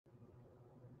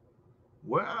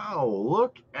Well,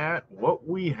 look at what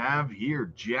we have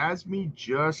here. JASMY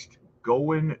just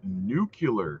going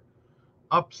nuclear.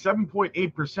 Up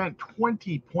 7.8%,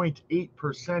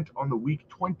 20.8% on the week,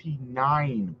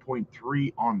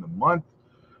 29.3 on the month.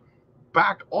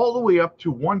 Back all the way up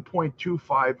to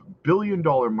 $1.25 billion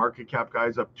market cap,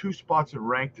 guys. Up 2 spots in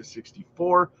rank to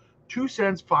 64. 2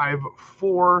 cents,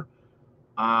 5.4.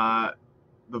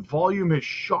 The volume has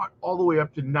shot all the way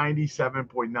up to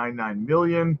 97.99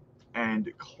 million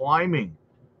and climbing.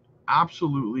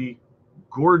 Absolutely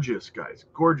gorgeous, guys.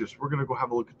 Gorgeous. We're going to go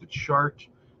have a look at the chart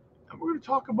and we're going to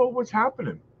talk about what's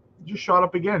happening. It just shot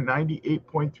up again,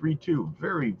 98.32.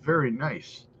 Very, very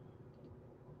nice.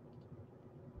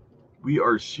 We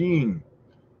are seeing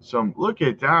some, look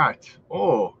at that.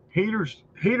 Oh, haters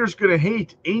gonna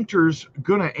hate, ain'ters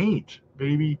gonna ain't,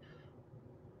 baby.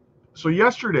 So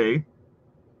yesterday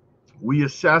we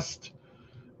assessed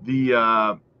the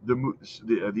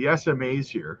SMAs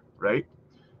here, right?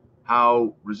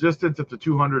 How resistance at the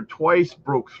 200 twice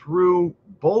broke through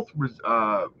both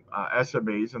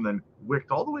SMAs and then wicked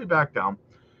all the way back down.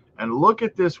 And look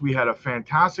at this, we had a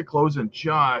fantastic close and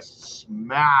just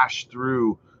smashed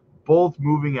through both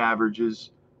moving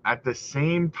averages at the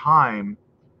same time.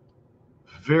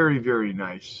 Very, very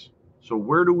nice. So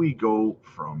where do we go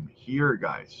from here,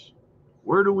 guys?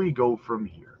 Where do we go from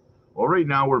here? Well, right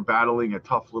now we're battling a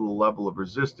tough little level of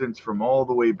resistance from all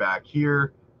the way back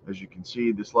here. As you can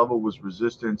see, this level was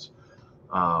resistance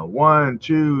 1,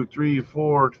 2, 3,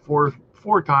 4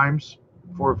 times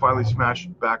before it finally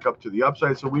smashed back up to the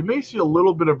upside. So we may see a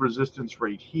little bit of resistance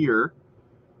right here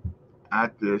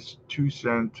at this 2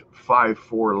 cent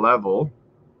 5.4 level.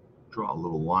 Draw a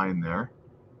little line there,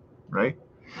 right?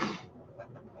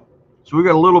 So we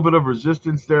got a little bit of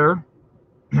resistance there.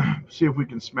 See if we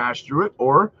can smash through it,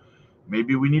 or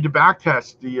maybe we need to back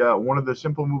test the one of the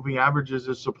simple moving averages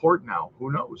as support now.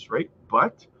 Who knows, right?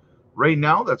 But right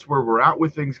now, that's where we're at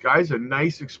with things, guys. A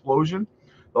nice explosion.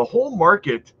 The whole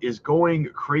market is going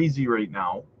crazy right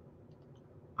now.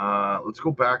 Let's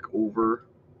go back over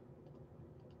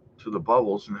to the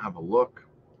bubbles and have a look.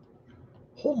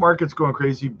 Whole market's going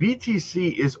crazy.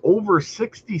 BTC is over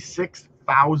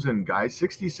 66,000, guys.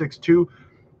 66.2.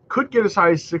 Could get as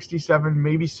high as 67,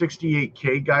 maybe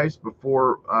 68K, guys,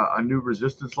 before a new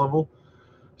resistance level.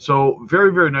 So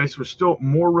very, very nice. There's still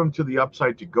more room to the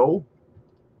upside to go.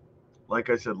 Like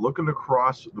I said, looking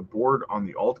across the board on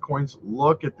the altcoins,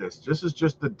 look at this. This is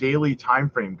just the daily time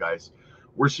frame, guys.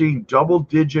 We're seeing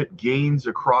double-digit gains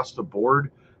across the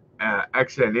board.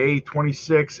 XNA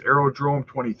 26, Aerodrome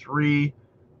 23.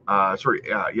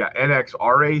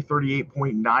 NXRA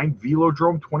 38.9,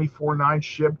 Velodrome 24.9,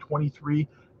 SHIB 23,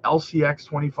 LCX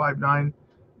 25.9,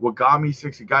 Wagami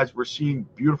 60. Guys, we're seeing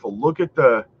beautiful. Look at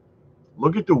the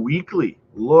weekly.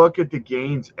 Look at the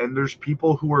gains, and there's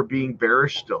people who are being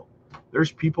bearish still.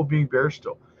 There's people being bearish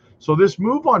still. So this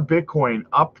move on Bitcoin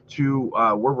up to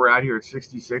where we're at here at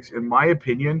 66, in my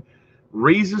opinion,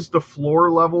 raises the floor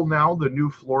level now, the new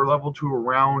floor level, to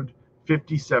around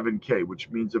 57K, which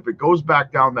means if it goes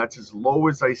back down, that's as low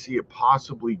as I see it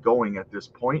possibly going at this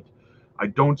point. I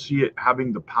don't see it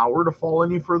having the power to fall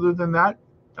any further than that.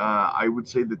 I would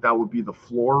say that would be the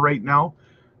floor right now.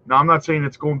 Now, I'm not saying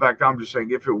it's going back down. I'm just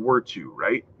saying if it were to,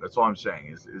 right? That's all I'm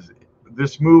saying is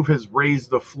this move has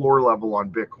raised the floor level on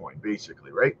Bitcoin,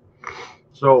 basically, right?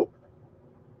 So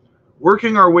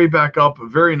working our way back up.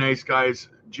 Very nice, guys.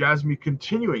 JASMY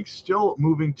continuing, still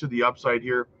moving to the upside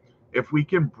here. If we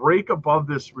can break above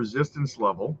this resistance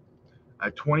level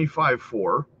at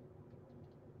 25.4,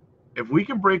 if we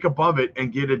can break above it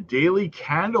and get a daily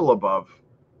candle above,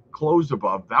 close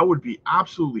above, that would be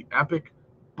absolutely epic.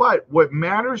 But what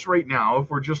matters right now, if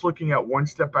we're just looking at one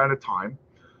step at a time,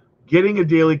 getting a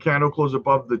daily candle close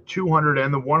above the 200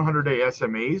 and the 100-day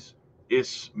SMAs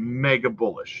is mega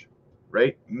bullish,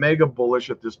 right? Mega bullish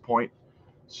at this point.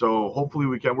 So hopefully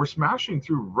we can. We're smashing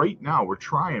through right now. We're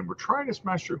trying to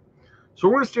smash through. So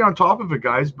we're going to stay on top of it,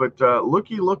 guys. But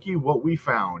looky what we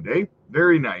found, eh?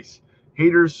 Very nice.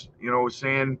 Haters,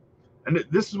 saying, and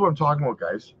this is what I'm talking about,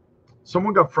 guys.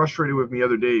 Someone got frustrated with me the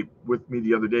other day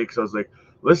because I was like,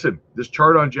 listen, this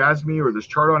chart on JASMY or this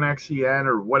chart on XCN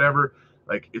or whatever,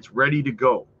 like it's ready to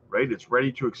go, right? It's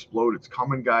ready to explode. It's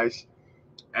coming, guys.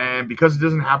 And because it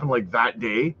doesn't happen like that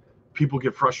day, people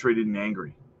get frustrated and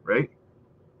angry, right?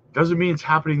 Doesn't mean it's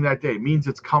happening that day. It means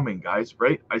it's coming, guys,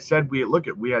 right? I said we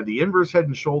had the inverse head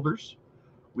and shoulders.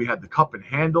 We had the cup and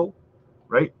handle,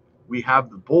 right? We have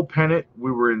the bull pennant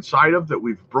we were inside of that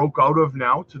we've broke out of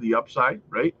now to the upside,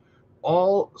 right?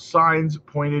 All signs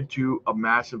pointed to a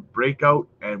massive breakout,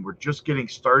 and we're just getting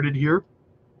started here.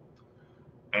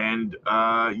 And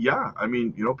yeah, I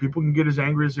mean, you know, people can get as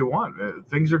angry as they want.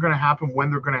 Things are going to happen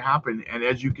when they're going to happen. And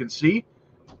as you can see,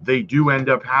 they do end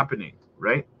up happening,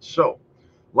 right? So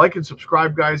like and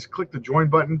subscribe, guys. Click the join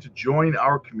button to join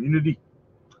our community.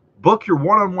 Book your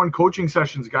one-on-one coaching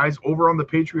sessions, guys, over on the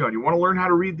Patreon. You want to learn how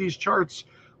to read these charts?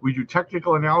 We do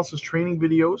technical analysis training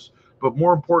videos, but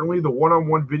more importantly, the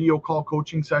one-on-one video call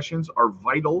coaching sessions are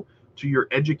vital to your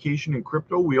education in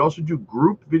crypto. We also do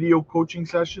group video coaching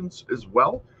sessions as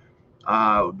well.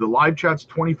 The live chat's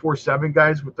 24/7,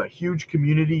 guys, with a huge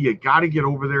community. You got to get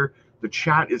over there. The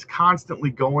chat is constantly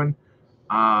going.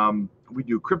 We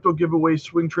do crypto giveaways,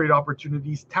 swing trade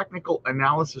opportunities, technical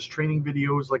analysis training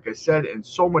videos, like I said, and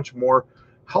so much more.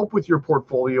 Help with your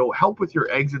portfolio, help with your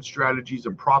exit strategies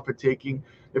and profit taking.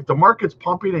 If the market's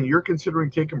pumping and you're considering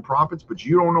taking profits, but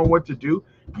you don't know what to do,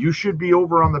 you should be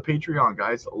over on the Patreon,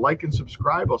 guys. Like and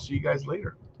subscribe. I'll see you guys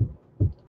later.